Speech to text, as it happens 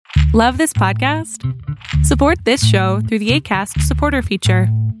Love this podcast? Support this show through the Acast supporter feature.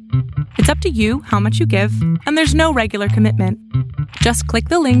 It's up to you how much you give, and there's no regular commitment. Just click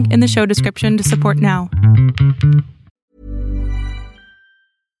the link in the show description to support now.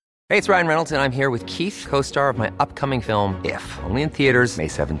 Hey, it's Ryan Reynolds, and I'm here with Keith, co-star of my upcoming film, If, only in theaters May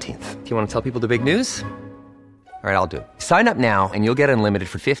 17th. Do you want to tell people the big news? All right, I'll do it. Sign up now and you'll get unlimited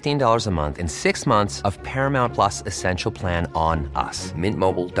for $15 a month and 6 months of Paramount Plus Essential Plan on us.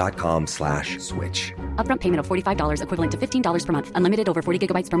 MintMobile.com/switch. Upfront payment of $45 equivalent to $15 per month. Unlimited over 40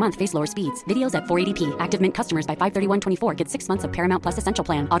 gigabytes per month. Face lower speeds. Videos at 480p. Active Mint customers by 531.24 get 6 months of Paramount Plus Essential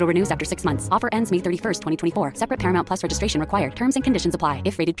Plan. Auto renews after 6 months. Offer ends May 31st, 2024. Separate Paramount Plus registration required. Terms and conditions apply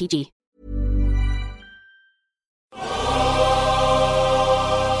if rated PG.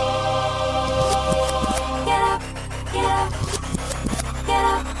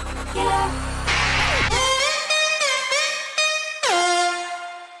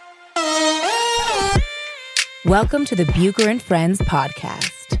 Welcome to the Bucher and Friends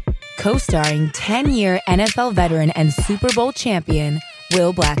podcast, co-starring 10-year NFL veteran and Super Bowl champion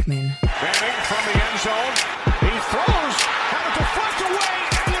Will Blackmon. Standing from the end zone, he throws, and it's deflected away,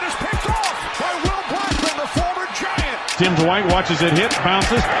 and it is picked off by Will Blackmon, the former Giant. Tim Dwight watches it hit,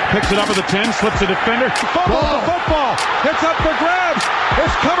 bounces, picks it up at the 10, slips a defender, fumbles the football, it's up for grabs,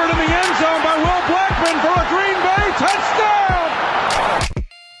 it's covered in the end zone by Will Blackmon for a Green Bay touchdown!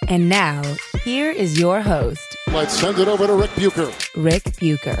 And now, here is your host, Let's send it over to Rick Bucher. Rick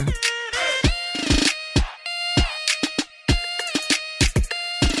Bucher.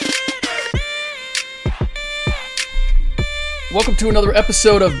 Welcome to another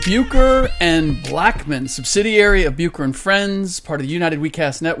episode of Bucher and Blackmon, subsidiary of Bucher and Friends, part of the United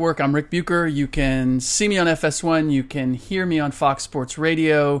WeCast Network. I'm Rick Bucher. You can see me on FS1. You can hear me on Fox Sports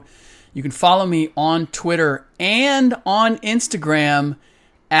Radio. You can follow me on Twitter and on Instagram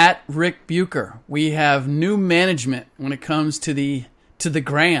at Rick Bucher. We have new management when it comes to the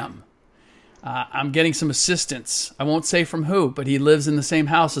gram. I'm getting some assistance. I won't say from who, but he lives in the same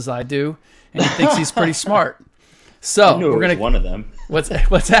house as I do, and he thinks he's pretty smart. So I knew it was one of them. What's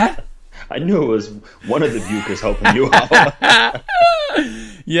that? I knew it was one of the Buchers helping you out.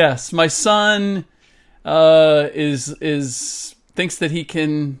 Yes, my son is thinks that he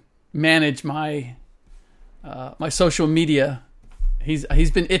can manage my my social media. He's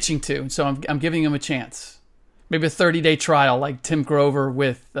been itching to, so I'm giving him a chance. Maybe a 30-day trial like Tim Grover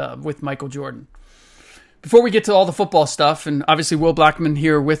with Michael Jordan. Before we get to all the football stuff, and obviously Will Blackmon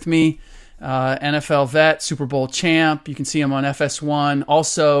here with me, NFL vet, Super Bowl champ. You can see him on FS1.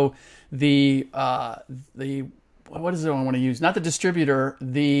 Also, the what is it I want to use? Not the distributor.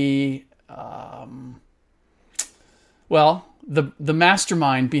 The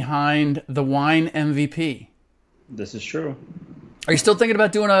mastermind behind the Wine MVP. This is true. Are you still thinking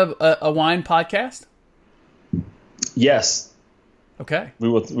about doing a wine podcast? Yes. Okay. We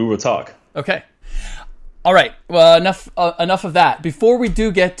will talk. Okay. All right. Well, enough of that. Before we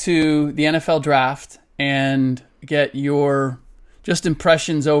do get to the NFL draft and get your just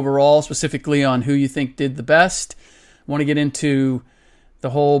impressions overall, specifically on who you think did the best, I want to get into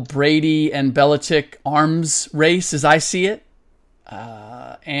the whole Brady and Belichick arms race as I see it,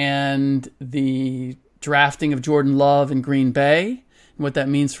 and the drafting of Jordan Love in Green Bay and what that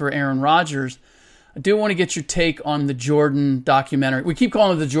means for Aaron Rodgers. I do want to get your take on the Jordan documentary. We keep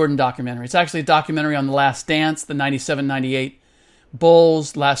calling it the Jordan documentary. It's actually a documentary on the Last Dance, the 97-98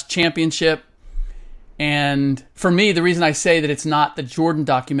 Bulls, last championship. And for me, the reason I say that it's not the Jordan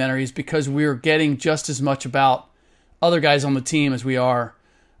documentary is because we're getting just as much about other guys on the team as we are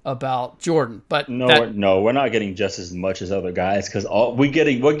about Jordan. But no, we're not getting just as much as other guys because we're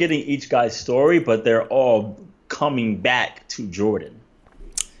getting each guy's story, but they're all coming back to Jordan.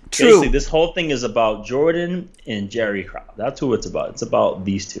 True. Basically, this whole thing is about Jordan and Jerry Krause. That's who it's about. It's about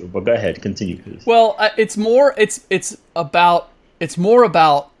these two. But go ahead, continue, please. Well, it's more about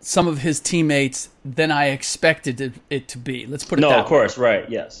some of his teammates than I expected it to be. Let's put it that way. No, of course, right?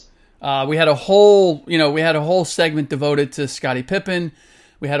 Yes. We had a whole segment devoted to Scottie Pippen.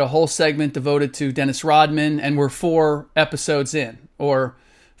 We had a whole segment devoted to Dennis Rodman, and we're 4 episodes in, or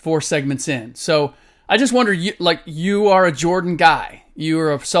 4 segments in. So I just wonder, you are a Jordan guy. You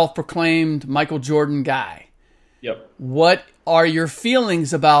are a self-proclaimed Michael Jordan guy. Yep. What are your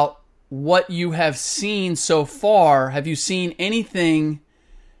feelings about what you have seen so far? Have you seen anything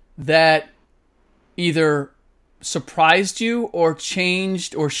that either surprised you or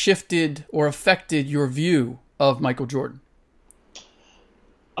changed or shifted or affected your view of Michael Jordan?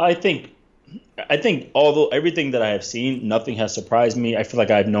 I think although everything that I have seen, nothing has surprised me. I feel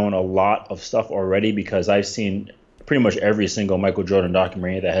like I've known a lot of stuff already because I've seen pretty much every single Michael Jordan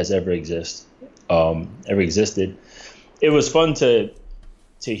documentary that has ever existed. It was fun to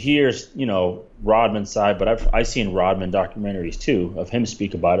hear, Rodman's side, but I've seen Rodman documentaries too of him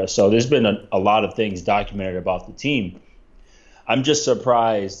speak about it. So there's been a lot of things documented about the team. I'm just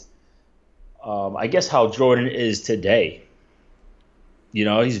surprised, I guess, how Jordan is today.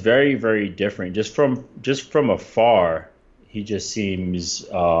 He's very, very different. Just from afar, he just seems,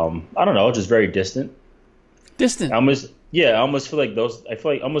 I don't know, just very distant. Distant. I almost feel like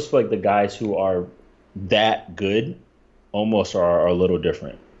the guys who are that good almost are a little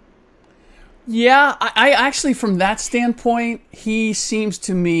different. Yeah, I actually, from that standpoint, he seems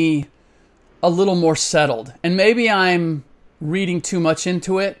to me a little more settled. And maybe I'm reading too much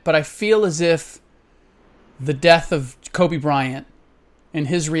into it, but I feel as if the death of Kobe Bryant and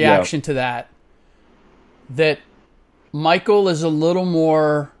his reaction to that Michael is a little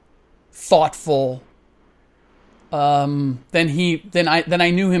more thoughtful than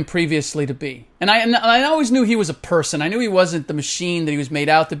I knew him previously to be. And I always knew he was a person. I knew he wasn't the machine that he was made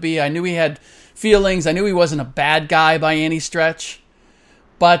out to be. I knew he had feelings. I knew he wasn't a bad guy by any stretch.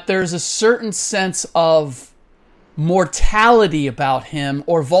 But there's a certain sense of mortality about him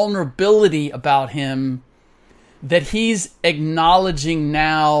or vulnerability about him that he's acknowledging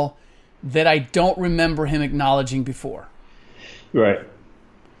now that I don't remember him acknowledging before. Right.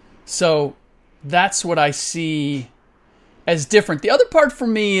 So that's what I see as different. The other part for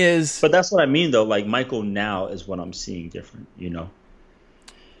me is... But that's what I mean, though. Like, Michael now is what I'm seeing different,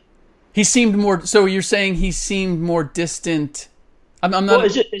 He seemed more... So you're saying he seemed more distant... I'm not...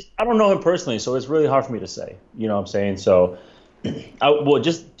 Well, I don't know him personally, so it's really hard for me to say. You know what I'm saying? So,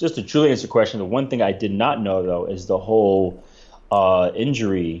 just to truly answer the question, the one thing I did not know, though, is the whole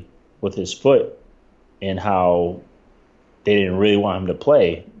injury with his foot and how they didn't really want him to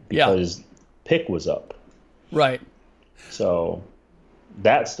play because pick was up. Right. So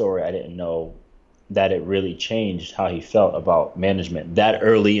that story, I didn't know that it really changed how he felt about management that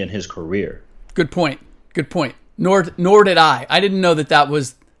early in his career. Good point. Nor did I. I didn't know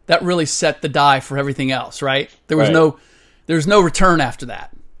that really set the die for everything else, right? There was no return after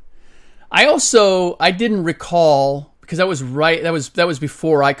that. I didn't recall, because that was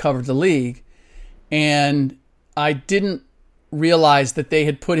before I covered the league, and I didn't realize that they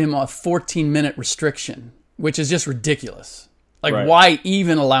had put him on a 14-minute restriction, which is just ridiculous. Like, why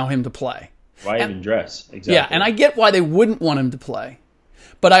even allow him to play? Why even dress? Exactly. Yeah, and I get why they wouldn't want him to play.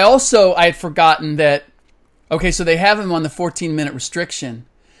 But I had forgotten that, okay, so they have him on the 14-minute restriction,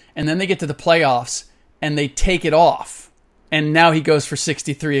 and then they get to the playoffs, and they take it off. And now he goes for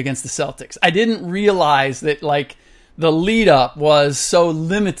 63 against the Celtics. I didn't realize that, like, the lead-up was so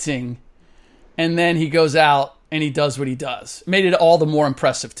limiting, and then he goes out and he does what he does. It made it all the more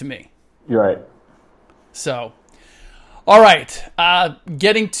impressive to me. You're right. So, all right.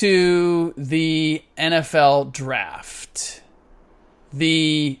 Getting to the NFL draft.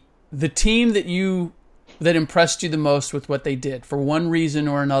 The team that impressed you the most with what they did, for one reason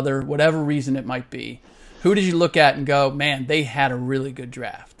or another, whatever reason it might be. Who did you look at and go, man, they had a really good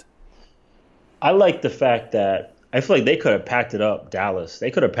draft? I like the fact that I feel like they could have packed it up, Dallas.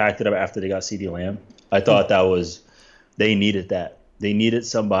 They could have packed it up after they got CeeDee Lamb. I thought they needed that. They needed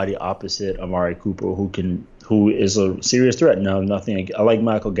somebody opposite Amari Cooper who is a serious threat. No, nothing. I like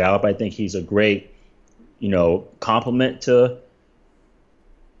Michael Gallup. I think he's a great, complement to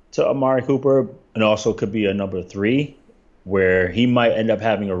Amari Cooper, and also could be a number 3 where he might end up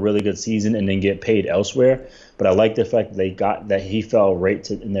having a really good season and then get paid elsewhere. But I like the fact that he fell right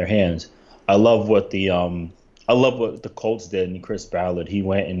in their hands. I love what the Colts did in Chris Ballard. He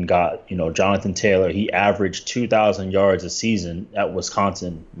went and got, Jonathan Taylor. He averaged 2,000 yards a season at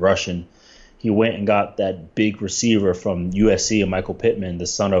Wisconsin rushing. He went and got that big receiver from USC, Michael Pittman, the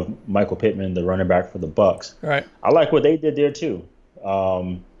son of Michael Pittman, the running back for the Bucs. Right. I like what they did there too.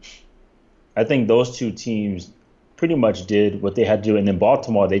 I think those two teams pretty much did what they had to do. And in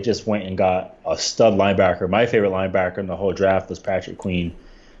Baltimore, they just went and got a stud linebacker. My favorite linebacker in the whole draft was Patrick Queen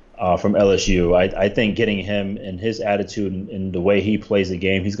from LSU. I think getting him and his attitude and the way he plays the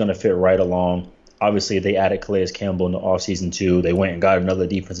game, he's going to fit right along. Obviously, they added Calais Campbell in the offseason too. They went and got another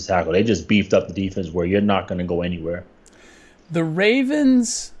defensive tackle. They just beefed up the defense where you're not going to go anywhere. The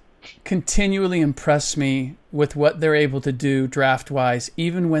Ravens continually impress me with what they're able to do draft-wise,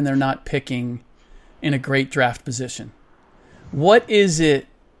 even when they're not picking in a great draft position. What is it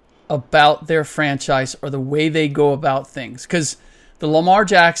about their franchise or the way they go about things? Because the Lamar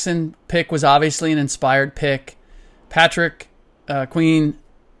Jackson pick was obviously an inspired pick. Patrick Queen,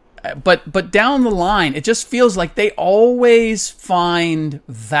 but down the line, it just feels like they always find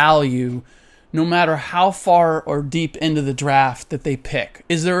value no matter how far or deep into the draft that they pick.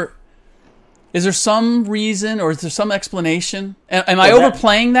 Is there some reason, or is there some explanation? Am I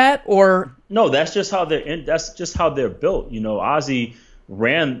overplaying that, or no? That's just how they're built. Ozzie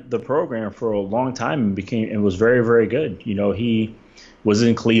ran the program for a long time and was very, very good. He was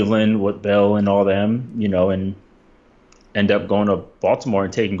in Cleveland with Bell and all them. And ended up going to Baltimore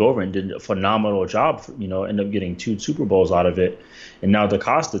and taking over and did a phenomenal job. Ended up getting 2 Super Bowls out of it. And now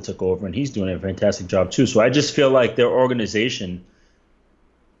DeCosta took over, and he's doing a fantastic job too. So I just feel like their organization,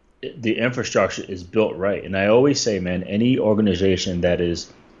 the infrastructure is built right. And I always say, man, any organization that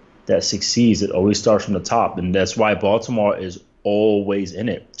succeeds, it always starts from the top. And that's why Baltimore is always in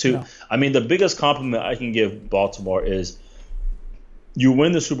it too. Yeah. I mean, the biggest compliment I can give Baltimore is you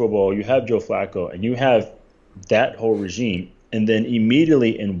win the Super Bowl, you have Joe Flacco, and you have that whole regime, and then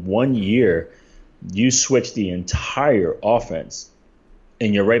immediately in 1 year, you switch the entire offense,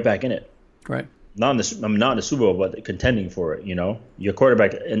 and you're right back in it. Right. Not in the Super Bowl, but contending for it. Your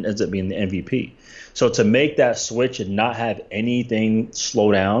quarterback ends up being the MVP. So to make that switch and not have anything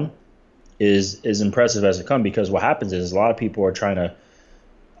slow down is impressive as it comes, because what happens is a lot of people are trying to.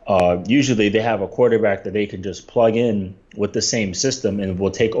 Usually they have a quarterback that they can just plug in with the same system and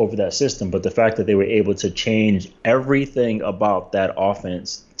will take over that system. But the fact that they were able to change everything about that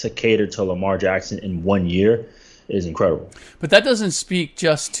offense to cater to Lamar Jackson in 1 year is incredible. But that doesn't speak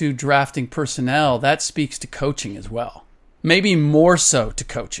just to drafting personnel. That speaks to coaching as well. Maybe more so to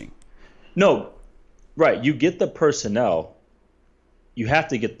coaching. No, right. You get the personnel. You have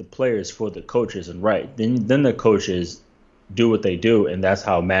to get the players for the coaches, and right. Then the coaches do what they do, and that's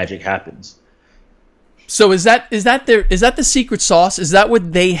how magic happens. So is that the secret sauce? Is that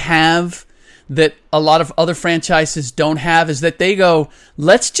what they have that a lot of other franchises don't have? Is that they go,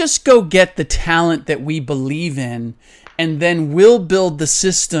 let's just go get the talent that we believe in, and then we'll build the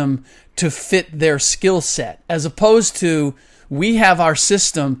system to fit their skill set, as opposed to we have our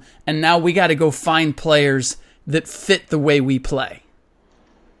system and now we got to go find players that fit the way we play.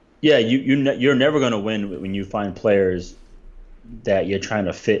 Yeah, you're never going to win when you find players that you're trying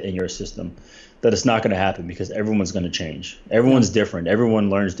to fit in your system. That it's not going to happen, because everyone's going to change. Everyone's different.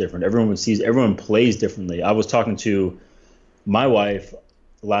 Everyone learns different. Everyone plays differently. I was talking to my wife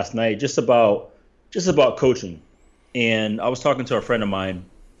last night just about coaching, and I was talking to a friend of mine,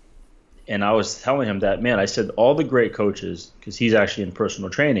 and I was telling him that, man, I said all the great coaches, because he's actually in personal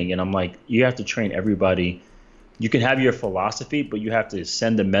training, and I'm like, you have to train everybody. You can have your philosophy, but you have to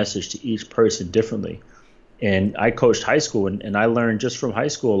send a message to each person differently. And I coached high school, and I learned just from high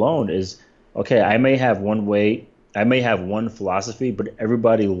school alone is, okay, I may have one way, I may have one philosophy, but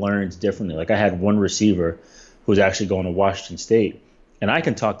everybody learns differently. Like I had one receiver who's actually going to Washington State, and I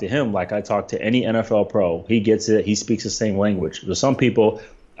can talk to him like I talk to any NFL pro. He gets it. He speaks the same language. So some people,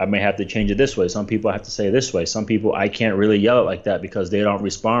 I may have to change it this way. Some people I have to say it this way. Some people I can't really yell it like that because they don't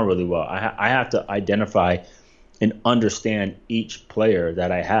respond really well. I have to identify and understand each player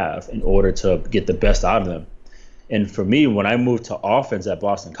that I have in order to get the best out of them. And for me, when I moved to offense at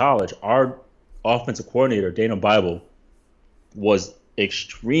Boston College, our offensive coordinator, Dana Bible, was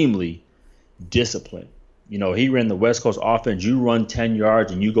extremely disciplined. He ran the West Coast offense. You run 10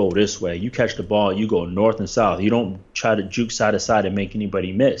 yards and you go this way. You catch the ball, you go north and south. You don't try to juke side to side and make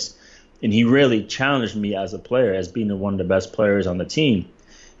anybody miss. And he really challenged me as a player, as being one of the best players on the team.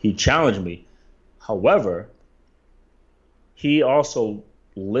 He challenged me. However, he also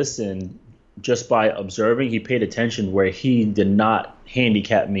listened just by observing. He paid attention where he did not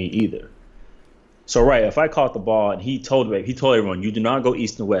handicap me either. So, right, if I caught the ball and he told everyone, you do not go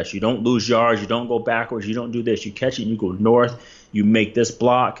east and west. You don't lose yards. You don't go backwards. You don't do this. You catch it and you go north. You make this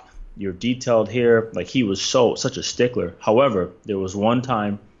block. You're detailed here. Like, he was such a stickler. However, there was one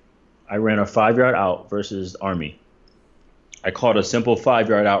time I ran a 5-yard out versus Army. I called a simple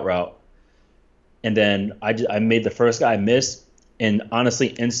 5-yard out route. And then I made the first guy miss, and honestly,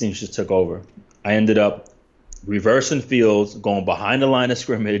 instincts just took over. I ended up reversing fields, going behind the line of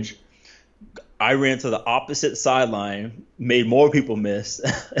scrimmage. I ran to the opposite sideline, made more people miss,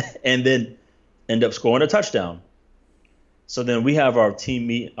 and then end up scoring a touchdown. So then we have our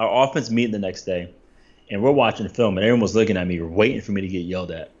offense meeting the next day, and we're watching film, and everyone was looking at me, waiting for me to get yelled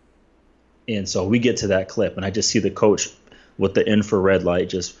at. And so we get to that clip, and I just see the coach with the infrared light,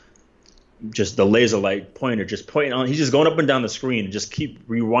 just the laser light pointer, just pointing on. He's just going up and down the screen and just keep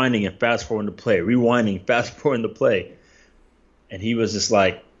rewinding and fast forwarding the play, rewinding, fast forwarding the play. And he was just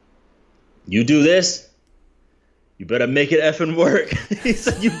like, you do this, you better make it effing work. He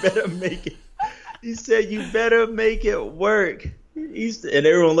said, you better make it. He said, you better make it work. And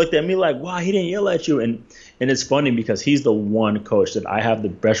everyone looked at me like, wow, he didn't yell at you. And And it's funny because he's the one coach that I have the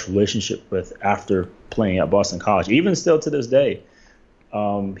best relationship with after playing at Boston College, even still to this day.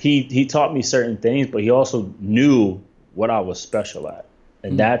 He taught me certain things, but he also knew what I was special at.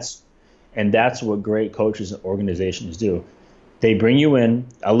 And that's what great coaches and organizations do. They bring you in.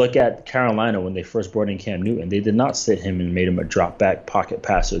 I look at Carolina when they first brought in Cam Newton. They did not sit him and made him a drop back pocket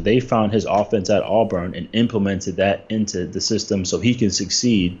passer. They found his offense at Auburn and implemented that into the system so he can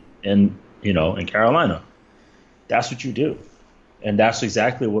succeed in Carolina. That's what you do. And that's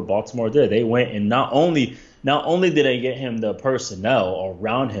exactly what Baltimore did. They went and not only did they get him the personnel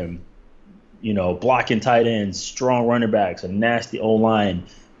around him, blocking tight ends, strong running backs, a nasty O-line,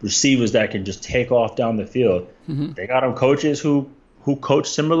 receivers that can just take off down the field. Mm-hmm. They got him coaches who coach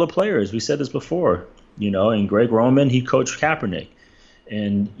similar players. We said this before, and Greg Roman, he coached Kaepernick.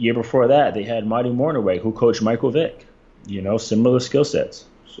 And year before that, they had Marty Mornhinweg, who coached Michael Vick. Similar skill sets.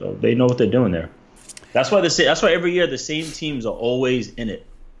 So they know what they're doing there. That's why every year the same teams are always in it.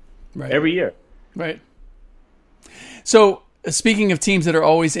 Right. Every year. Right. So speaking of teams that are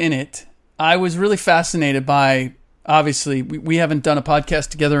always in it, I was really fascinated by, obviously, we haven't done a podcast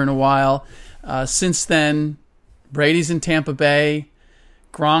together in a while. Since then, Brady's in Tampa Bay.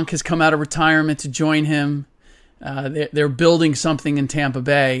 Gronk has come out of retirement to join him. They're building something in Tampa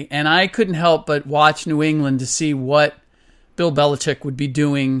Bay. And I couldn't help but watch New England to see what Bill Belichick would be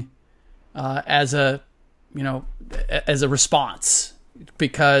doing as a response.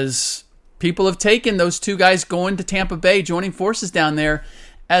 Because people have taken those two guys going to Tampa Bay, joining forces down there,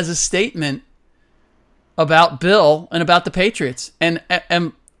 as a statement about Bill and about the Patriots. And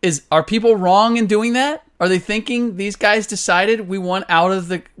are people wrong in doing that? Are they thinking these guys decided we want out of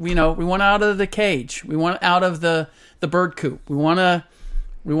the we want out of the cage, we want out of the bird coop, we want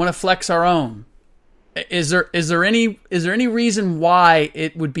to flex our own? Is there any reason why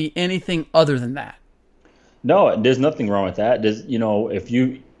it would be anything other than that? No, there's nothing wrong with that. If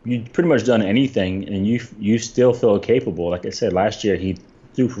you pretty much done anything and you still feel capable. Like I said, last year he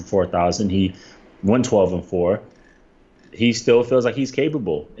threw for 4,000. He won 12-4. He still feels like he's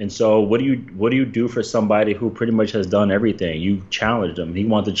capable. And so what do you do for somebody who pretty much has done everything? You challenged him. He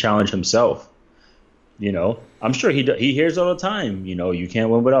wanted to challenge himself. I'm sure he hears all the time, you can't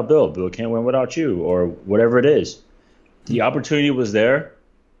win without Bill. Bill can't win without you, or whatever it is. The opportunity was there.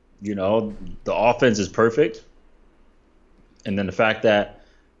 The offense is perfect. And then the fact that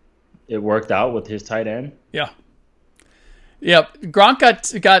it worked out with his tight end. Yeah. Yeah,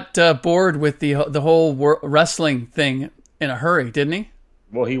 Gronk got bored with the whole wrestling thing in a hurry, didn't he?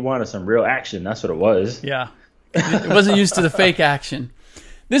 Well, he wanted some real action. That's what it was. Yeah. It wasn't used to the fake action.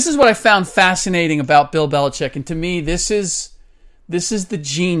 This is what I found fascinating about Bill Belichick, and to me, this is the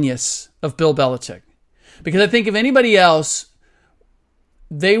genius of Bill Belichick. Because I think if anybody else,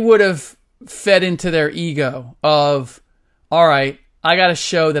 they would have fed into their ego of, all right, I got to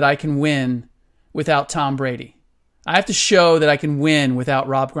show that I can win without Tom Brady. I have to show that I can win without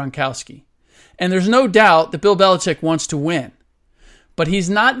Rob Gronkowski. And there's no doubt that Bill Belichick wants to win. But he's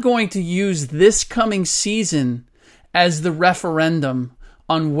not going to use this coming season as the referendum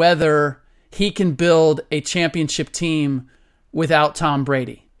on whether he can build a championship team without Tom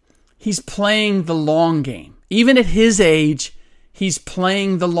Brady. He's playing the long game. Even at his age, he's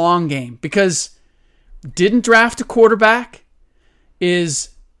playing the long game. Because didn't draft a quarterback, is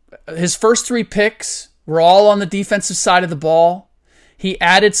his first 3 picks were all on the defensive side of the ball. He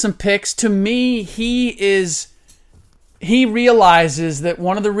added some picks. To me, he realizes that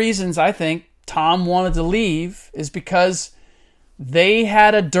one of the reasons I think Tom wanted to leave is because they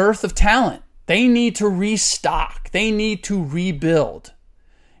had a dearth of talent. They need to restock. They need to rebuild.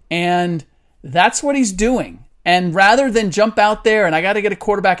 And that's what he's doing. And rather than jump out there and I got to get a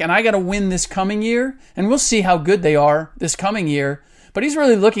quarterback and I got to win this coming year, and we'll see how good they are this coming year, but he's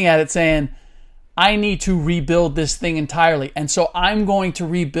really looking at it saying, I need to rebuild this thing entirely. And so I'm going to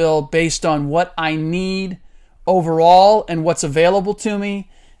rebuild based on what I need overall and what's available to me,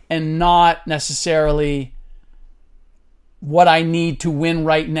 and not necessarily what I need to win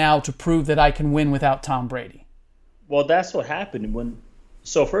right now to prove that I can win without Tom Brady. Well, that's what happened.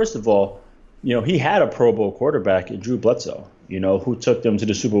 So first of all, he had a Pro Bowl quarterback, Drew Bledsoe, who took them to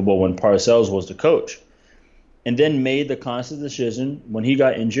the Super Bowl when Parcells was the coach. And then made the conscious decision when he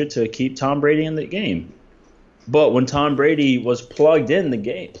got injured to keep Tom Brady in the game. But when Tom Brady was plugged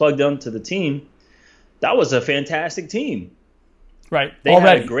into the team, that was a fantastic team. Right. They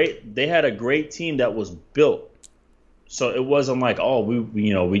had a great team that was built. So it wasn't like,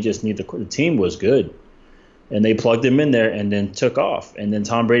 we just need the team was good. And they plugged him in there and then took off. And then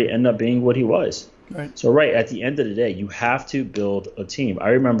Tom Brady ended up being what he was. Right. So at the end of the day, you have to build a team. I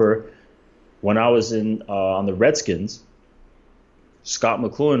remember when I was on the Redskins, Scott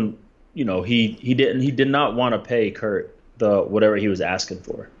McCloughan, he did not want to pay Kurt the whatever he was asking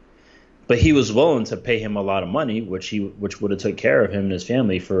for, but he was willing to pay him a lot of money, which would have took care of him and his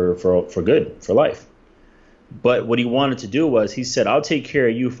family for good, for life. But what he wanted to do was, he said, I'll take care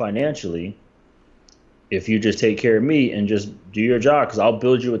of you financially if you just take care of me and just do your job, because I'll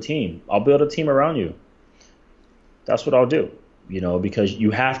build you a team. I'll build a team around you. That's what I'll do, because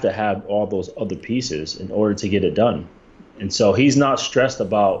you have to have all those other pieces in order to get it done. And so he's not stressed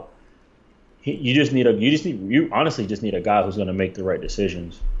about. You honestly just need a guy who's going to make the right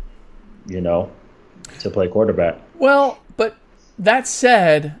decisions, to play quarterback. Well, but that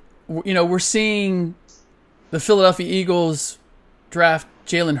said, we're seeing the Philadelphia Eagles draft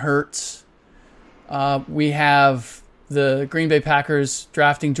Jalen Hurts. We have the Green Bay Packers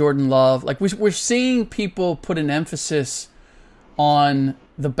drafting Jordan Love. Like, we're seeing people put an emphasis on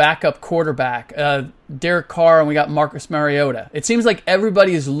the backup quarterback, Derek Carr, and we got Marcus Mariota. It seems like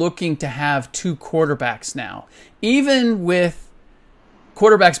everybody is looking to have two quarterbacks now, even with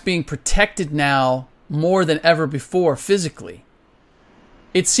quarterbacks being protected now more than ever before physically.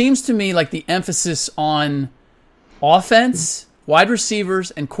 It seems to me like the emphasis on offense, wide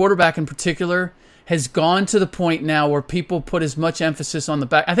receivers, and quarterback in particular has gone to the point now where people put as much emphasis on the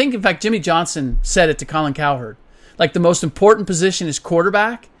back. I think, in fact, Jimmy Johnson said it to Colin Cowherd. Like, the most important position is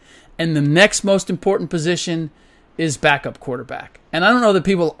quarterback, and the next most important position is backup quarterback. And I don't know that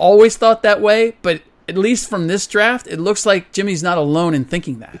people always thought that way, but at least from this draft, it looks like Jimmy's not alone in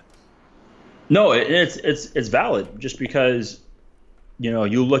thinking that. No, it's valid, just because,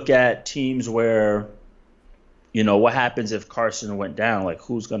 you look at teams where, what happens if Carson went down? Like,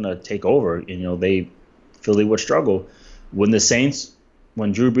 who's going to take over? Philly would struggle.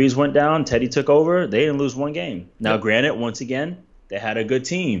 When Drew Brees went down, Teddy took over. They didn't lose one game. Now, granted, once again, they had a good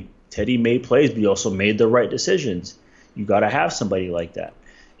team. Teddy made plays, but he also made the right decisions. You got to have somebody like that.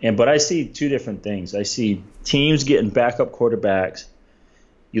 But I see two different things. I see teams getting backup quarterbacks.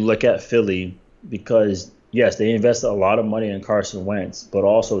 You look at Philly because, yes, they invested a lot of money in Carson Wentz, but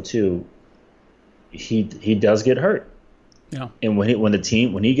also, too, he does get hurt. Yeah. And when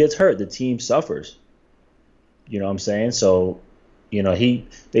he gets hurt, the team suffers. You know what I'm saying? So,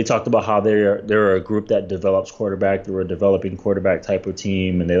 they talked about how they're a group that develops quarterback. They're a developing quarterback type of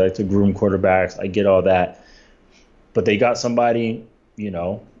team, and they like to groom quarterbacks. I get all that, but they got somebody. They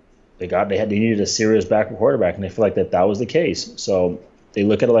needed a serious backup quarterback, and they feel like that was the case. So they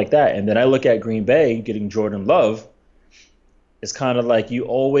look at it like that. And then I look at Green Bay getting Jordan Love. It's kind of like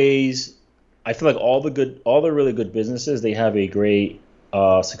I feel like all the really good businesses, they have a great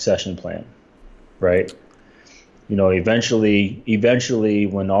succession plan, right? Eventually,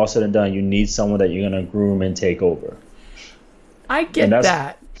 when all said and done, you need someone that you're going to groom and take over. I get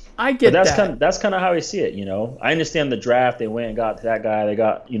that. That's kind of how I see it. I understand the draft. They went and got that guy. They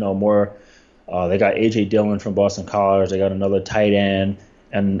got more. They got A.J. Dillon from Boston College. They got another tight end,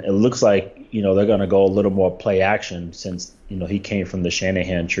 and it looks like they're going to go a little more play action since he came from the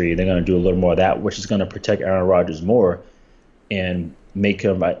Shanahan tree. They're going to do a little more of that, which is going to protect Aaron Rodgers more and make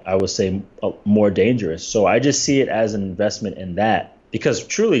him, I would say, more dangerous. So I just see it as an investment in that, because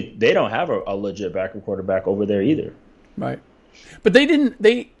truly they don't have a legit backup quarterback over there either. Right. But they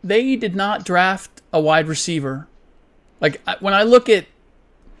did not draft a wide receiver. Like, when I look at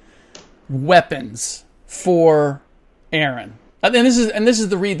weapons for Aaron, and this is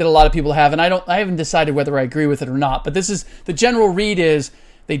the read that a lot of people have, and I haven't decided whether I agree with it or not, but this is the general read is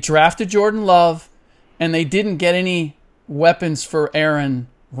they drafted Jordan Love and they didn't get any weapons for Aaron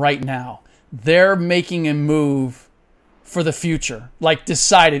right now. They're making a move for the future, like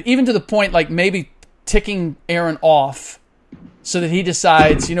decided, even to the point like maybe ticking Aaron off so that he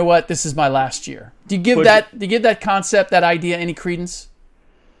decides, you know what, this is my last year. Do you give that concept, that idea, any credence?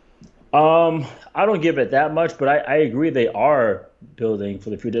 I don't give it that much, but I agree they are building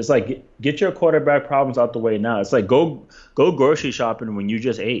for the future. It's like, get your quarterback problems out the way now. It's like go grocery shopping when you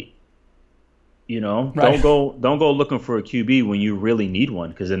just ate. Right. Don't go looking for a QB when you really need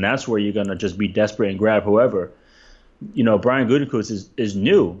one, because then that's where you're gonna just be desperate and grab whoever. Brian Gutekunst is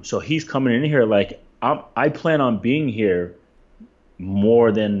new, so he's coming in here like I plan on being here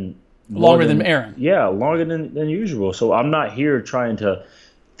longer than Aaron. Yeah, longer than usual. So I'm not here trying to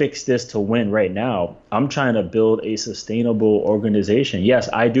fix this to win right now. I'm trying to build a sustainable organization. Yes,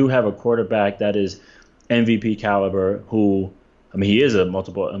 I do have a quarterback that is MVP caliber he is a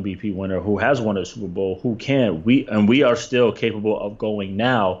multiple MVP winner who has won a Super Bowl, we are still capable of going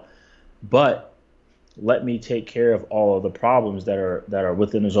now, but let me take care of all of the problems that are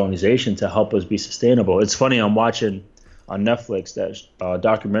within his organization to help us be sustainable. It's funny, I'm watching on Netflix, that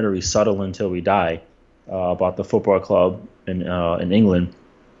documentary "Subtle Until We Die," about the football club in England,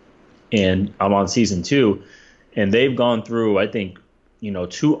 and I'm on season 2, and they've gone through, I think,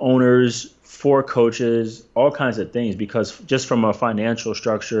 2 owners, 4 coaches, all kinds of things, because just from a financial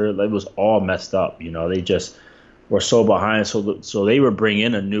structure, it was all messed up. They just were so behind. So they would bring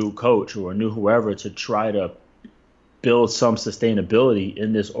in a new coach or a new whoever to try to build some sustainability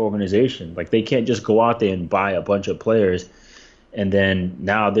in this organization. Like, they can't just go out there and buy a bunch of players and then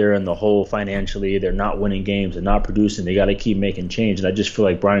now they're in the hole financially. They're not winning games. They're not producing. They got to keep making change. And I just feel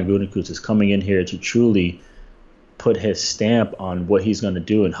like Brian Gutekunst is coming in here to truly put his stamp on what he's going to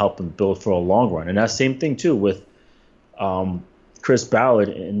do and help them build for a long run. And that same thing too with Chris Ballard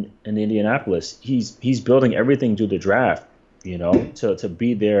in Indianapolis. He's building everything through the draft, to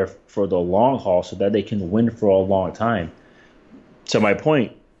be there for the long haul so that they can win for a long time. To my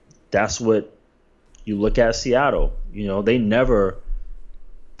point, that's what you look at Seattle. They never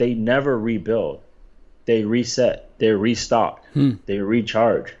rebuild. They reset. They restock. They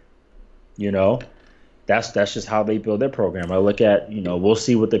recharge. That's just how they build their program. I look at, we'll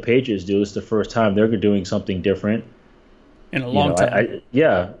see what the Patriots do. It's the first time they're doing something different in a long time.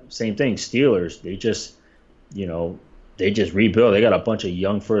 Same thing. Steelers, they just rebuild. They got a bunch of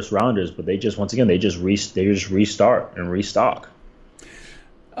young first rounders, but they just restart and restock.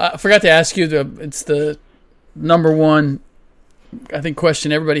 I forgot to ask you, it's the number one, I think,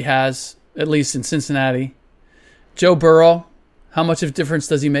 question everybody has, at least in Cincinnati. Joe Burrow, how much of a difference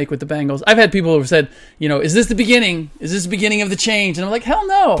does he make with the Bengals? I've had people who have said, is this the beginning? Is this the beginning of the change? And I'm like, hell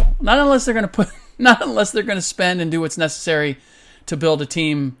no. Not unless they're going to spend and do what's necessary to build a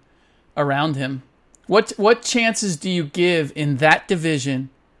team around him. What chances do you give in that division,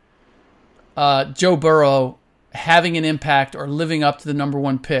 Joe Burrow having an impact or living up to the number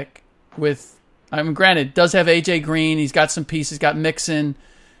 1 pick with, granted, does have A.J. Green. He's got some pieces, got Mixon.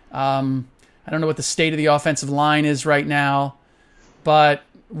 I don't know what the state of the offensive line is right now, but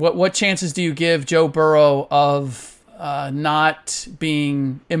what chances do you give Joe Burrow of not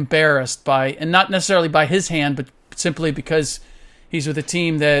being embarrassed by, and not necessarily by his hand, but simply because he's with a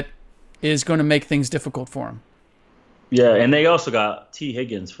team that is going to make things difficult for him? Yeah, and they also got T.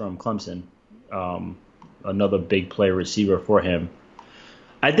 Higgins from Clemson, another big play receiver for him.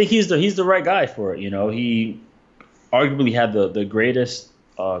 I think he's the right guy for it. He arguably had the greatest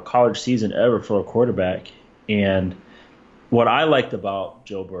college season ever for a quarterback. And what I liked about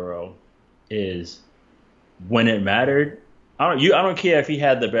Joe Burrow is when it mattered, I don't care if he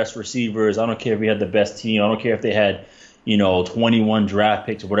had the best receivers. I don't care if he had the best team. I don't care if they had 21 draft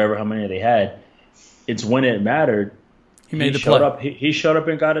picks or whatever, how many they had. It's when it mattered. He showed up. He showed up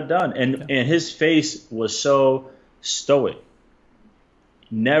and got it done. And his face was so stoic.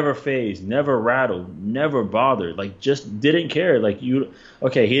 Never phased, never rattled, never bothered. Like, just didn't care. He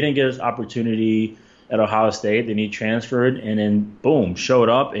didn't get his opportunity at Ohio State. Then he transferred and then boom, showed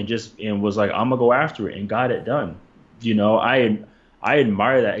up and was like, I'm gonna go after it, and got it done. I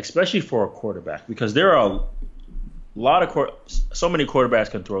admire that, especially for a quarterback, because there are a lot of so many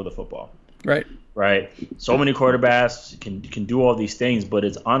quarterbacks can throw the football. Right. So many quarterbacks can do all these things, but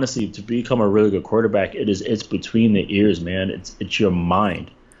it's honestly, to become a really good quarterback, it's between the ears, man. It's your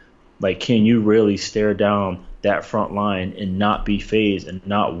mind. Like, can you really stare down that front line and not be phased and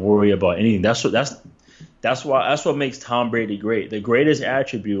not worry about anything? That's what makes Tom Brady great. The greatest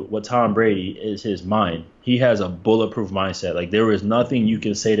attribute with Tom Brady is his mind. He has a bulletproof mindset. Like, there is nothing you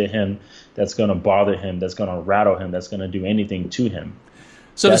can say to him that's going to bother him, that's going to rattle him, that's going to do anything to him.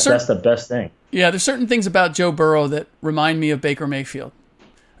 So that's the best thing. Yeah, there's certain things about Joe Burrow that remind me of Baker Mayfield,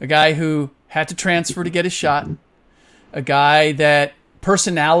 a guy who had to transfer to get his shot, a guy that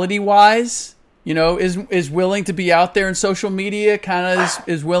personality-wise, is willing to be out there in social media, kind of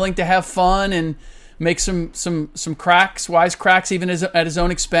is willing to have fun and make some wise cracks, even at his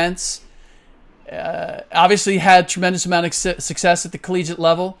own expense. Obviously had tremendous amount of success at the collegiate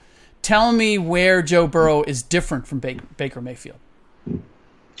level. Tell me where Joe Burrow is different from Baker Mayfield.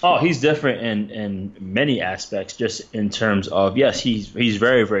 Oh, he's different in many aspects, just in terms of, yes, he's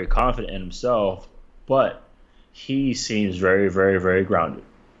very, very confident in himself, but he seems very, very, very grounded.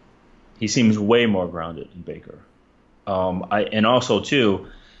 He seems way more grounded than Baker. And also too,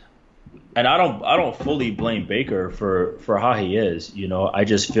 and I don't fully blame Baker for how he is. I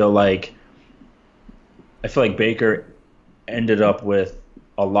just feel like Baker ended up with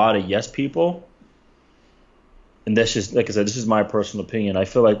a lot of yes people. And that's just, like I said, this is my personal opinion. I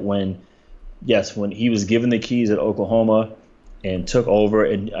feel like when he was given the keys at Oklahoma and took over,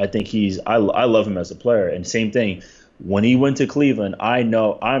 and I think I love him as a player. And same thing, when he went to Cleveland, I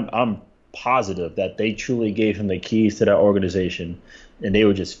know I'm positive that they truly gave him the keys to that organization, and they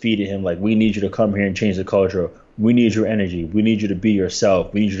were just feeding him like, we need you to come here and change the culture. We need your energy. We need you to be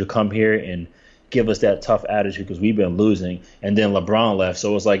yourself. We need you to come here and give us that tough attitude because we've been losing. And then LeBron left,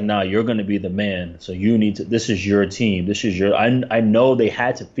 so it was like, nah, you're going to be the man. So you need to. This is your team. This is your. I know they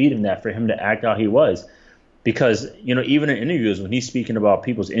had to feed him that for him to act how he was, because even in interviews when he's speaking about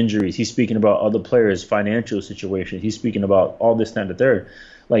people's injuries, he's speaking about other players' financial situations. He's speaking about all this, that, and the third.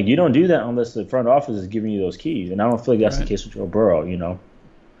 Like, you don't do that unless the front office is giving you those keys, and I don't feel like that's the case with Joe Burrow.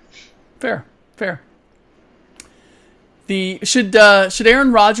 Fair. Should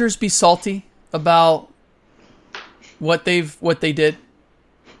Aaron Rodgers be salty about what they did?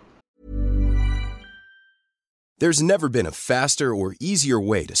 There's never been a faster or easier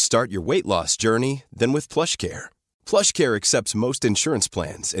way to start your weight loss journey than with PlushCare. PlushCare accepts most insurance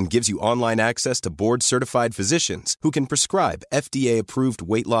plans and gives you online access to board-certified physicians who can prescribe FDA-approved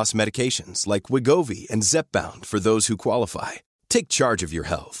weight loss medications like Wegovy and Zepbound for those who qualify. Take charge of your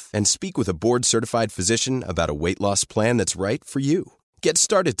health and speak with a board-certified physician about a weight loss plan that's right for you. Get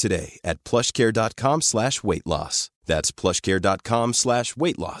started today at plushcare.com/weightloss. That's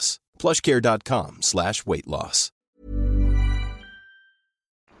plushcare.com/weightloss. plushcare.com/weightloss.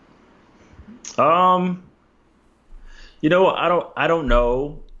 I don't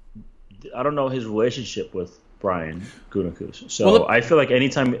know his relationship with Brian Gutekunst. So I feel like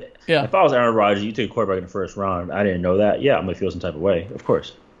anytime, if I was Aaron Rodgers, you take a quarterback in the first round, I didn't know that. Yeah, I'm gonna feel some type of way, of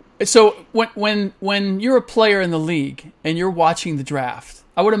course. So when you're a player in the league and you're watching the draft,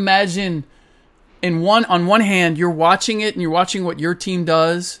 I would imagine on one hand you're watching it and you're watching what your team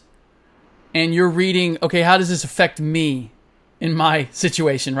does, and you're reading, okay, how does this affect me in my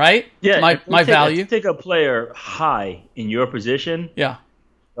situation, right? Yeah, my value. If you take a player high in your position, yeah,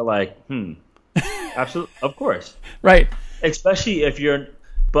 they're like, absolutely, of course, right. Especially if you're,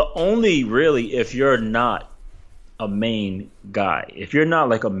 but only really if you're not a main guy. If you're not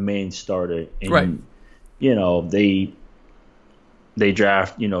like a main starter, and right. They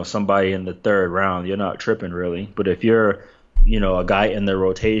draft somebody in the third round, you're not tripping really. But if you're a guy in the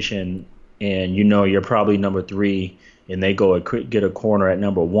rotation and you're probably number 3, and they go get a corner at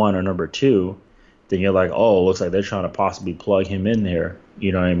number 1 or number 2, then you're like, oh, looks like they're trying to possibly plug him in there.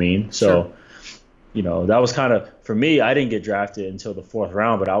 You know what I mean? So, sure. That was kind of, for me, I didn't get drafted until the 4th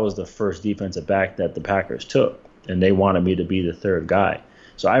round, but I was the first defensive back that the Packers took, and they wanted me to be the 3rd guy.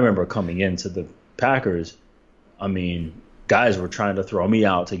 So I remember coming into the Packers, I mean, guys were trying to throw me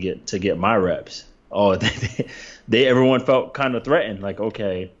out to get my reps. Oh, everyone felt kind of threatened, like,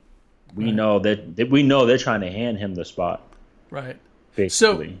 okay, we know they're trying to hand him the spot. Right.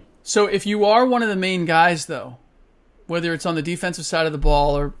 Basically. So if you are one of the main guys, though, whether it's on the defensive side of the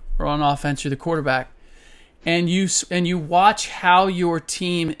ball or on offense, you're the quarterback, and you watch how your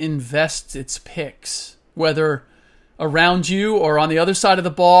team invests its picks, whether around you or on the other side of the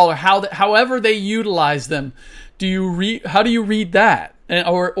ball, or however they utilize them, how do you read that? And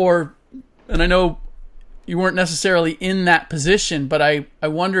I know you weren't necessarily in that position, but I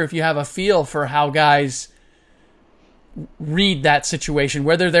wonder if you have a feel for how guys read that situation,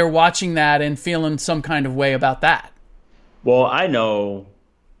 whether they're watching that and feeling some kind of way about that. Well, I know,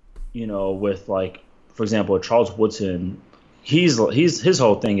 with, like, for example, Charles Woodson, his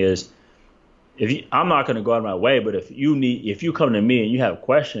whole thing is, I'm not going to go out of my way, but if you come to me and you have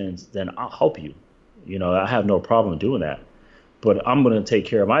questions, then I'll help you. I have no problem doing that. But I'm going to take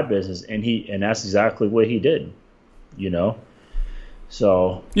care of my business, and that's exactly what he did.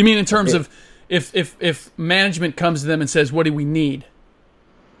 So you mean in terms of if management comes to them and says, "What do we need?"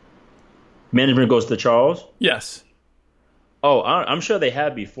 Management goes to Charles? Yes. Oh, I'm sure they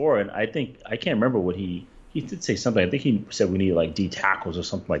have before, and I can't remember what he did say something. I think he said we need like D tackles or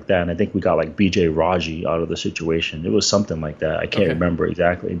something like that, and I think we got like B.J. Raji out of the situation. It was something like that. I can't remember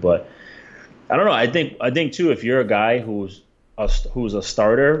exactly, but I don't know. I think too, if you're a guy who's a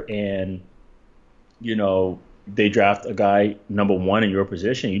starter and they draft a guy number 1 in your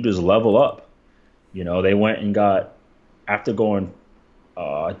position, you just level up. They went and got, after going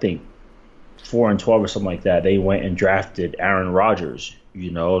I think 4-12 or something like that, they went and drafted Aaron Rodgers,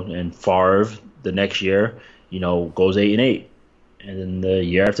 and Favre the next year, goes 8-8. And then the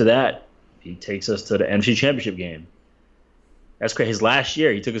year after that, he takes us to the NFC Championship game. That's crazy. His last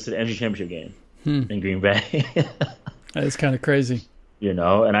year, he took us to the NFC Championship game in Green Bay. That is kind of crazy. And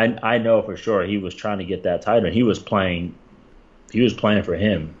I know for sure he was trying to get that title, and he was playing for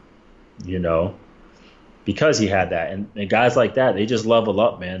him, because he had that. And guys like that, they just level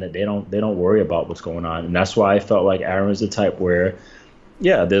up, man, that they don't worry about what's going on. And that's why I felt like Aaron's the type where,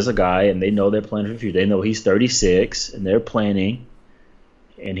 yeah, there's a guy and they know they're planning for the future. They know he's 36 and they're planning.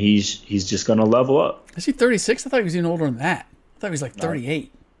 and he's just going to level up. Is he 36? I thought he was even older than that. I thought he was like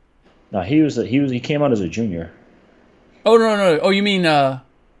 38. No, he came out as a junior. Oh no! Oh, you mean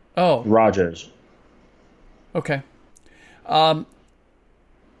Rogers? Okay. I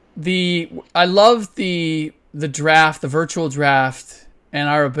love the draft, the virtual draft, and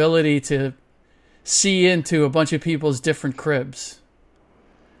our ability to see into a bunch of people's different cribs.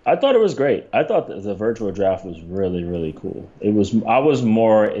 I thought it was great. I thought that the virtual draft was really, really cool. I was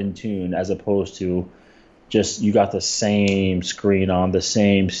more in tune as opposed to just you got the same screen on the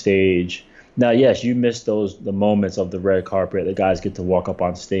same stage. Now, yes, you missed the moments of the red carpet. The guys get to walk up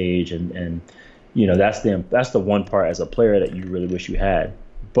on stage, and that's the one part as a player that you really wish you had.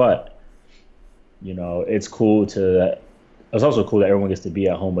 But it's cool it's also cool that everyone gets to be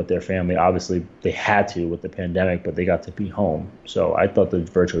at home with their family. Obviously, they had to with the pandemic, but they got to be home. So I thought the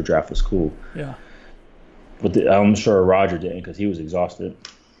virtual draft was cool. Yeah. But I'm sure Roger didn't because he was exhausted.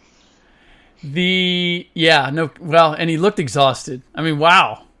 And he looked exhausted. I mean,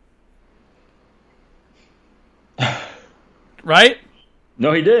 wow. Right?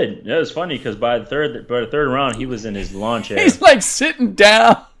 No, he did. Yeah, it was funny because by the third round, he was in his lawn chair. He's like sitting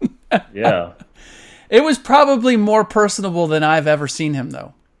down. Yeah. It was probably more personable than I've ever seen him,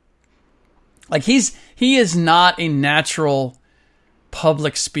 though. Like he is not a natural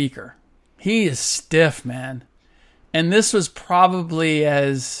public speaker. He is stiff, man. And this was probably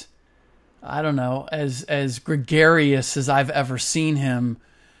as gregarious as I've ever seen him.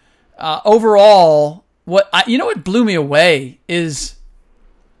 Overall, what blew me away is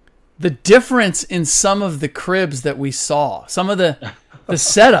the difference in some of the cribs that we saw, some of the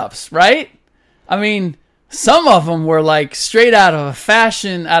setups, right? I mean, some of them were like straight out of a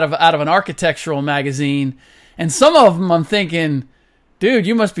fashion, out of an architectural magazine, and some of them I'm thinking, dude,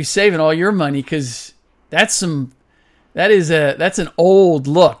 you must be saving all your money because that's an old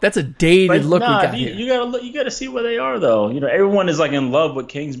look. That's a dated look we got here. You gotta see where they are though. Everyone is like in love with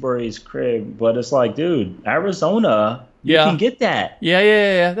Kingsbury's crib, but it's like, dude, Arizona, you can get that.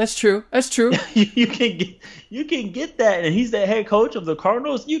 Yeah. That's true. You can get that, and he's the head coach of the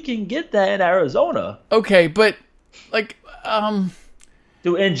Cardinals. You can get that in Arizona. Okay, but like,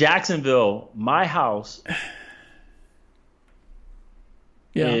 dude, in Jacksonville, my house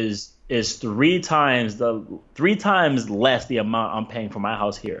is 3 times less the amount I'm paying for my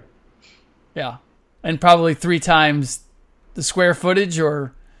house here. Yeah, and probably 3 times the square footage,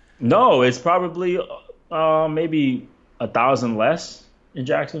 or no, it's probably maybe 1,000 less in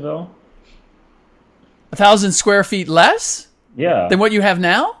Jacksonville. 1,000 square feet less? Yeah. Than what you have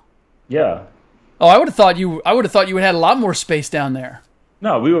now? Yeah. Oh, I would have thought you would had a lot more space down there.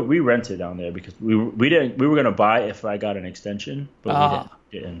 No, we rented down there because we were gonna buy if I got an extension, but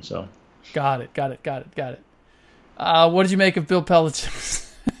we didn't. So. Got it. What did you make of Bill Belichick?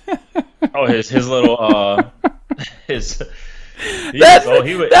 Oh, his little he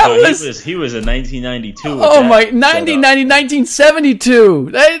was in 1992. Oh my,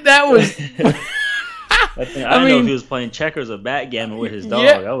 1972. That was. I don't know if he was playing checkers or backgammon with his dog.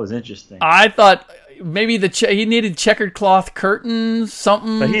 Yeah, that was interesting. I thought maybe he needed checkered cloth curtains,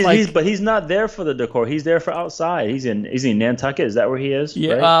 something. But he's not there for the decor. He's there for outside. Is he Nantucket? Is that where he is?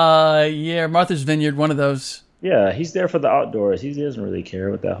 Yeah, right? Martha's Vineyard, one of those. Yeah, he's there for the outdoors. He doesn't really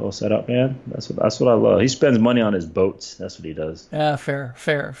care with that whole setup, man. That's what I love. He spends money on his boats. That's what he does. Yeah, fair.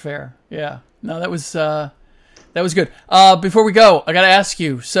 Yeah, no, that was good. Before we go, I got to ask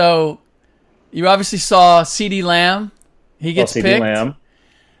you. So, you obviously saw CeeDee Lamb. He gets picked. CeeDee Lamb.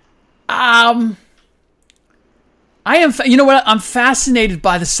 I am. You know what? I'm fascinated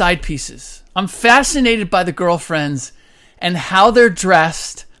by the side pieces. I'm fascinated by the girlfriends and how they're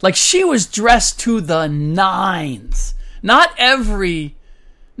dressed. Like, she was dressed to the nines. Not every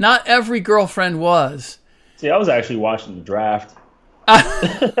girlfriend was. See, I was actually watching the draft.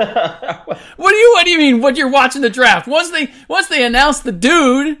 What do you mean? What, you're watching the draft? Once they announce the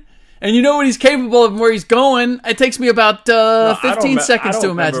dude and you know what he's capable of and where he's going, it takes me about 15 seconds to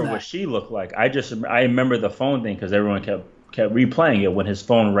imagine that. I don't remember what she looked like. I remember the phone thing because everyone kept replaying it when his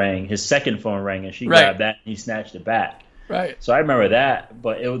phone rang, his second phone rang, and she grabbed that and he snatched it back. Right. So I remember that,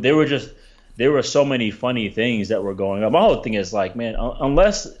 but there were so many funny things that were going on. My whole thing is like, man,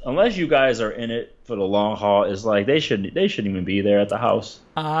 unless you guys are in it for the long haul, it's like they shouldn't even be there at the house.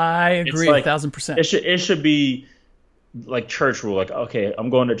 I agree, like, 1,000%. It should be like church rule. Like, okay, I'm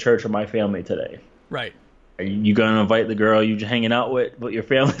going to church with my family today. Right. Are you going to invite the girl you hanging out with your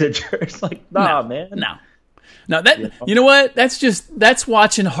family to church? Like, nah, man. No. You know what? That's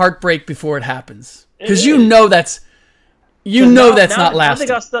watching heartbreak before it happens. Because that's not lasting.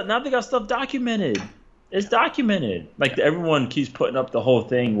 Now they got stuff documented. It's documented. Like everyone keeps putting up the whole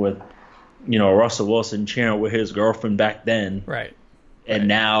thing with, Russell Wilson cheering with his girlfriend back then, right? And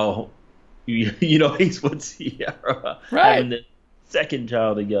now, he's with Sierra, having the second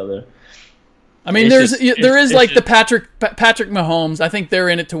child together. I mean, there is the Patrick Mahomes. I think they're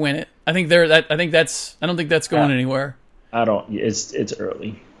in it to win it. I think I don't think that's going anywhere. It's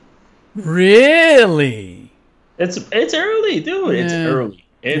early. Really? It's early, dude. It's early.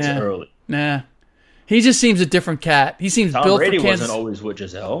 It's early. Nah. He just seems a different cat. He seems Tom built Brady for Kansas. wasn't always with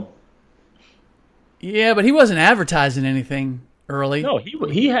Giselle. Yeah, but he wasn't advertising anything early. No, he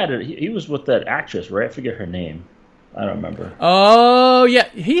was with that actress, right? I forget her name. I don't remember. Oh, yeah.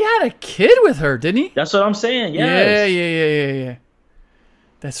 He had a kid with her, didn't he? That's what I'm saying. Yes. Yeah.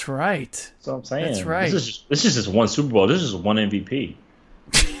 That's right. That's what I'm saying. That's right. This is just one Super Bowl. This is one MVP.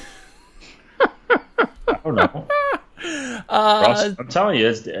 I don't know. Ross, I'm telling you,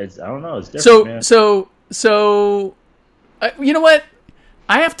 it's I don't know. It's different, man. So, you know what?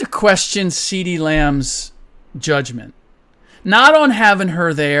 I have to question CeeDee Lamb's judgment. Not on having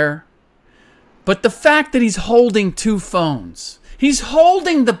her there, but the fact that he's holding two phones. He's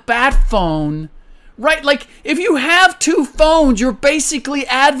holding the bat phone, right? Like, if you have two phones, you're basically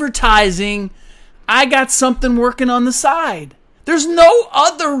advertising, I got something working on the side. There's no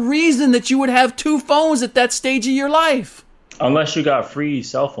other reason that you would have two phones at that stage of your life. Unless you got free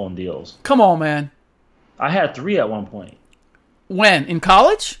cell phone deals. Come on, man. I had 3 at one point. When? In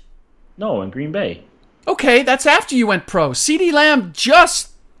college? No, in Green Bay. Okay, that's after you went pro. CeeDee Lamb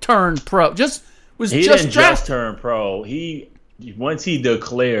just turned pro. He didn't drafted. just turn pro. Once he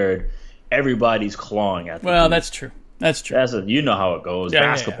declared, everybody's clawing at the Well, dude. that's true. That's true. You know how it goes.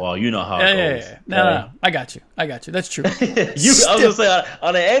 Basketball, you know how it goes. Yeah. No. I got you. That's true. I was gonna say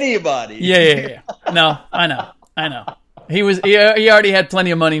on anybody. Yeah. No, I know. He already had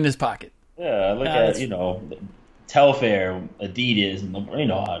plenty of money in his pocket. Yeah, look at Telfair, Adidas, and you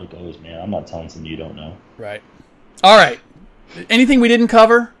know how it goes, man. I'm not telling something you don't know. Right. All right. Anything we didn't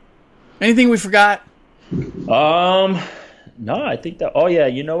cover? Anything we forgot? No, I think that. Oh yeah,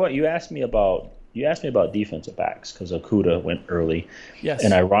 you know what? You asked me about defensive backs because Okudah went early. Yes.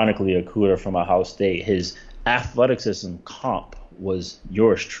 And ironically, Okudah from Ohio State, his athleticism comp was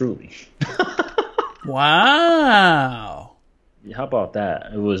yours truly. Wow. How about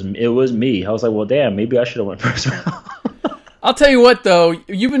that? It was me. I was like, well, damn, maybe I should have went first round. I'll tell you what, though,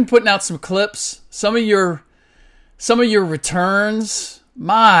 you've been putting out some clips. Some of your returns.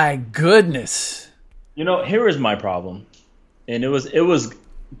 My goodness. Here is my problem, and it was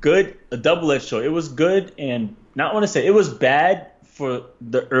good. A double-edged sword. It was good, and not want to say it was bad for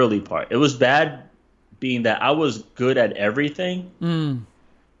the early part. It was bad, being that I was good at everything.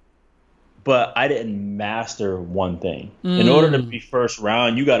 But I didn't master one thing. In order to be first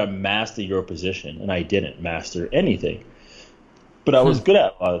round, you got to master your position, and I didn't master anything. But I was good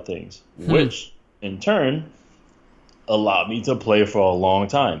at a lot of things, which in turn allowed me to play for a long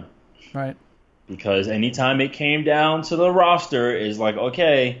time. Right. Because anytime it came down to the roster, is like,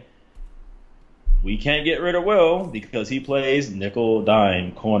 okay, we can't get rid of Will because he plays nickel,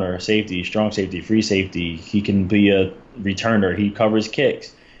 dime, corner, safety, strong safety, free safety. He can be a returner. He covers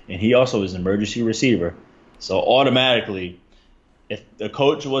kicks. And he also is an emergency receiver. So automatically, if the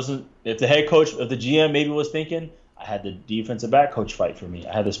head coach, if the GM maybe was thinking, I had the defensive back coach fight for me.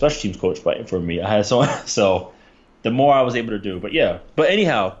 I had the special teams coach fighting for me. I had so the more I was able to do. But yeah. But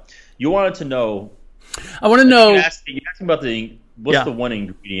anyhow, you wanted to know. I want to know. You asked me about what's the one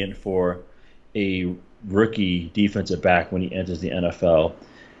ingredient for a rookie defensive back when he enters the NFL.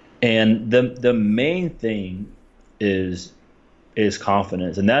 And the main thing is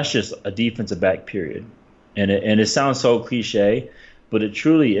confidence, and that's just a defensive back, period. And it sounds so cliche, but it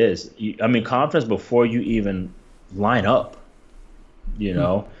truly is. Confidence before you even line up,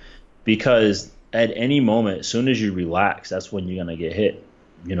 because at any moment, as soon as you relax, that's when you're gonna get hit,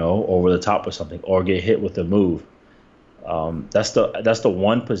 over the top of something or get hit with a move. That's the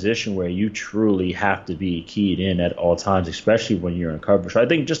one position where you truly have to be keyed in at all times, especially when you're in coverage. So I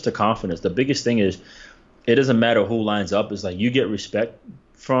think just the confidence. The biggest thing is, it doesn't matter who lines up. It's like you get respect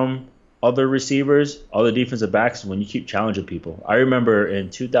from other receivers, other defensive backs when you keep challenging people. I remember in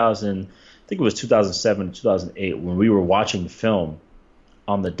 2000, I think it was 2007, 2008, when we were watching the film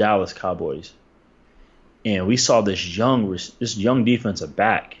on the Dallas Cowboys, and we saw this young defensive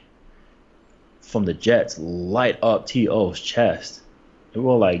back from the Jets light up T.O.'s chest. And we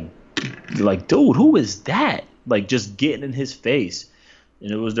were like, dude, who is that? Like, just getting in his face.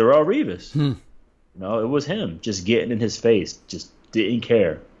 And it was Darrelle Revis. It was him just getting in his face, just didn't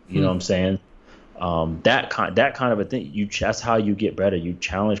care. You know what I'm saying? That kind of a thing. That's how you get better. You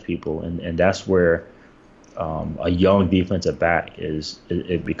challenge people, and that's where a young defensive back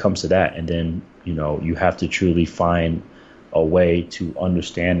it becomes to that. And then, you have to truly find a way to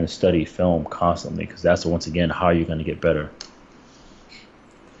understand and study film constantly, because that's, once again, how you're going to get better.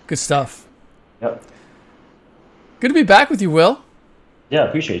 Good stuff. Yep. Good to be back with you, Will. Yeah,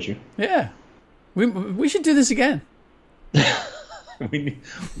 appreciate you. Yeah. We should do this again. we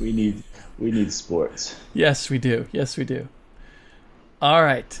need sports. Yes, we do. Yes, we do. All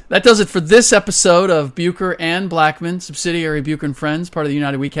right. That does it for this episode of Bucher and Blackman, subsidiary Bucher and Friends, part of the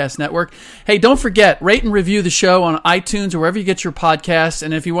United WeCast Network. Hey, don't forget, rate and review the show on iTunes or wherever you get your podcasts.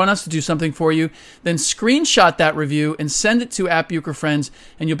 And if you want us to do something for you, then screenshot that review and send it to @BucherFriends,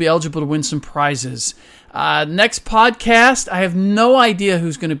 and you'll be eligible to win some prizes. Next podcast, I have no idea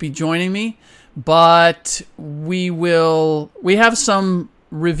who's going to be joining me, but we have some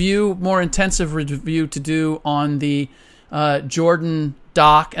more intensive review to do on the Jordan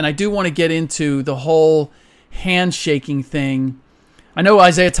doc, and I do want to get into the whole handshaking thing. I know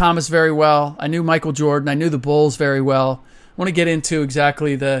Isaiah Thomas very well. I knew Michael Jordan. I knew the Bulls very well. I want to get into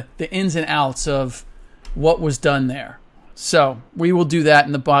exactly the ins and outs of what was done there. So we will do that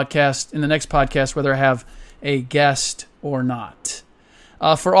in the next podcast, whether I have a guest or not.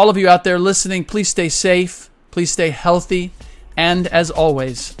 For all of you out there listening, please stay safe, please stay healthy, and as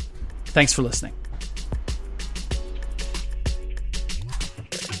always, thanks for listening.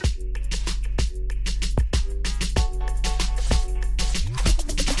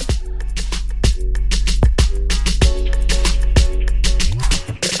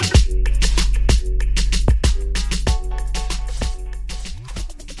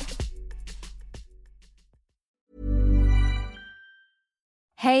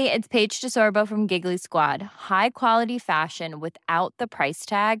 Hey, it's Paige DeSorbo from Giggly Squad. High quality fashion without the price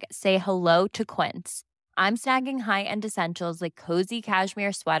tag. Say hello to Quince. I'm snagging high-end essentials like cozy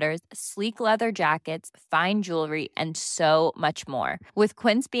cashmere sweaters, sleek leather jackets, fine jewelry, and so much more. With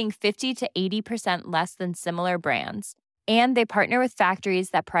Quince being 50 to 80% less than similar brands. And they partner with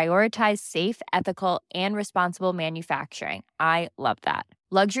factories that prioritize safe, ethical, and responsible manufacturing. I love that.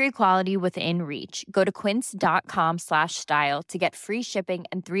 Luxury quality within reach. Go to quince.com/style to get free shipping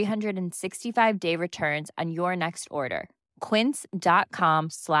and 365-day returns on your next order.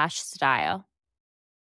 Quince.com/style.